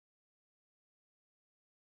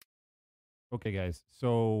Okay, guys.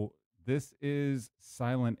 So this is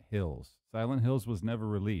Silent Hills. Silent Hills was never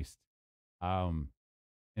released. Um,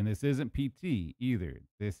 and this isn't PT either.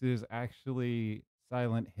 This is actually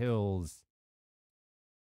Silent Hills,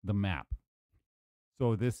 the map.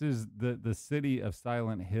 So this is the city of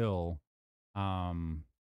Silent Hill. Um,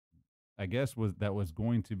 I guess was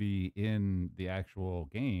going to be in the actual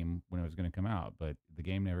game when it was going to come out, but the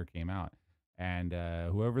game never came out. And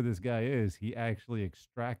whoever this guy is, he actually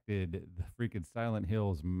extracted the freaking Silent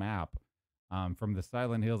Hills map from the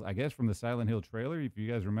Silent Hills, I guess from the Silent Hill trailer, if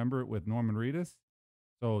you guys remember it with Norman Reedus.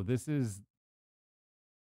 So this is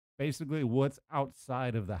basically what's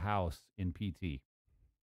outside of the house in PT.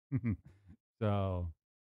 So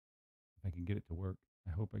if I can get it to work,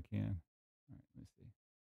 I hope I can. All right, let me see.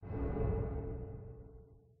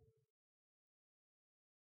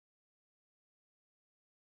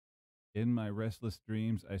 In my restless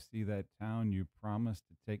dreams, I see that town you promised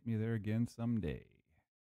to take me there again someday.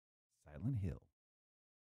 Silent Hill.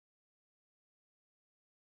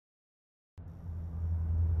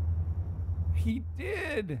 He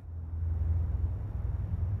did.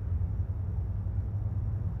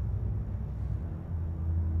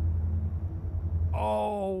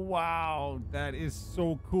 Oh, wow. That is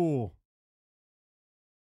so cool.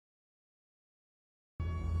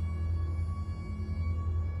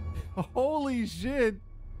 Holy shit.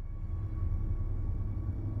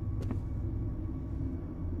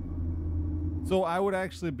 So I would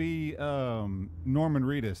actually be Norman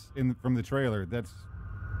Reedus from the trailer.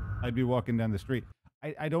 I'd be walking down the street.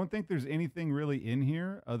 I don't think there's anything really in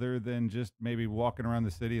here other than just maybe walking around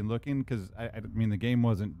the city and looking because I mean the game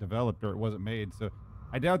wasn't developed or it wasn't made, so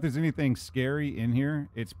I doubt there's anything scary in here.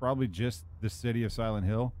 It's probably just the city of Silent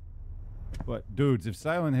Hill. But dudes, if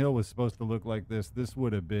Silent Hill was supposed to look like this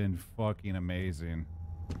would have been fucking amazing.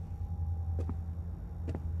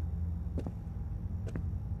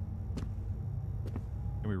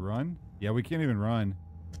 Can we run? Yeah, we can't even run.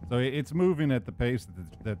 So it's moving at the pace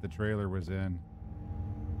that the trailer was in.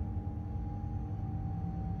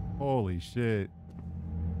 Holy shit.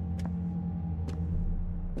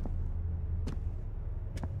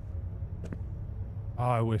 Oh,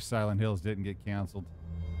 I wish Silent Hills didn't get canceled.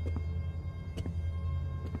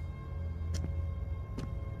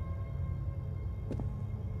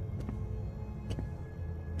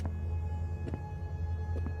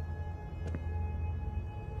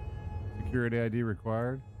 Security ID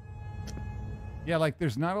required. Yeah, like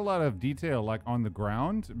there's not a lot of detail like on the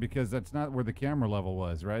ground because that's not where the camera level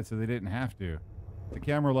was, right? So they didn't have to. The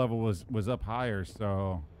camera level was up higher,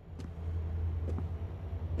 so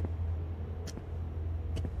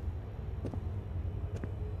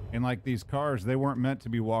and like these cars, they weren't meant to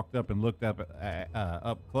be walked up and looked up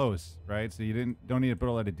close, right? So you don't need to put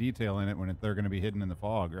a lot of detail in it when they're going to be hidden in the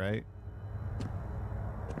fog, right?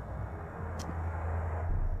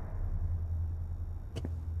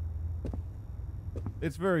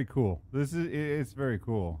 It's very cool. It's very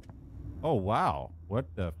cool. Oh wow, what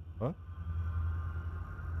the fuck?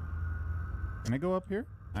 Can I go up here?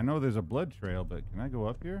 I know there's a blood trail, but can I go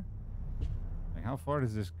up here? Like how far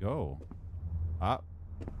does this go?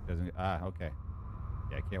 Okay.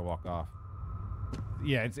 Yeah, I can't walk off.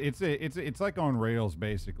 Yeah, it's like on rails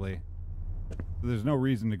basically. So there's no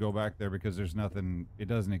reason to go back there because there's nothing. It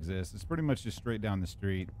doesn't exist. It's pretty much just straight down the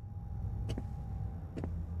street.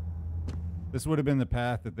 This would have been the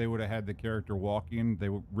path that they would have had the character walking. They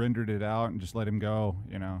rendered it out and just let him go,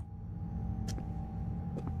 you know.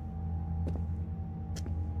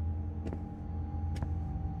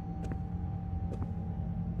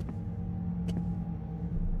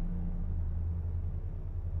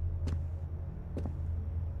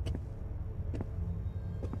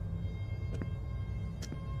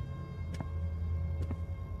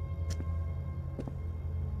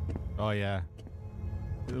 Oh yeah.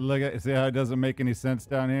 Look at see how it doesn't make any sense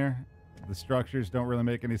down here? The structures don't really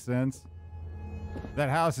make any sense. That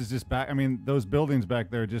house is just back. I mean, those buildings back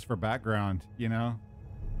there are just for background, you know?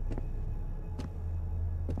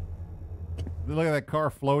 Look at that car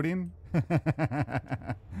floating.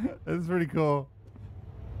 That's pretty cool.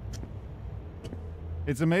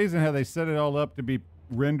 It's amazing how they set it all up to be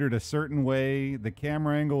rendered a certain way. The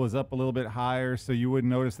camera angle was up a little bit higher so you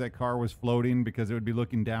wouldn't notice that car was floating because it would be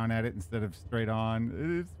looking down at it instead of straight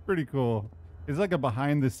on. It's pretty cool. It's like a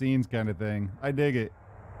behind the scenes kind of thing. I dig it.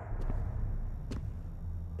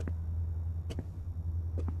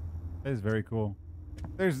 That is very cool.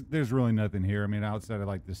 There's really nothing here. I mean, outside of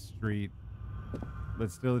like the street,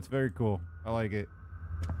 but still, it's very cool. I like it.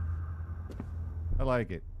 I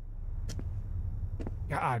like it.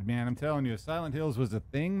 God, man, I'm telling you, Silent Hills was a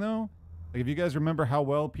thing, though. Like, if you guys remember how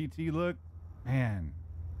well PT looked, Man,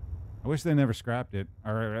 I wish they never scrapped it,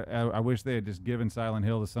 or I wish they had just given Silent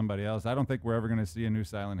Hill to somebody else. I don't think we're ever going to see a new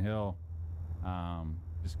Silent Hill,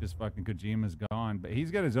 just because fucking Kojima's gone. But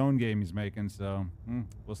he's got his own game he's making, so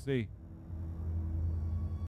we'll see.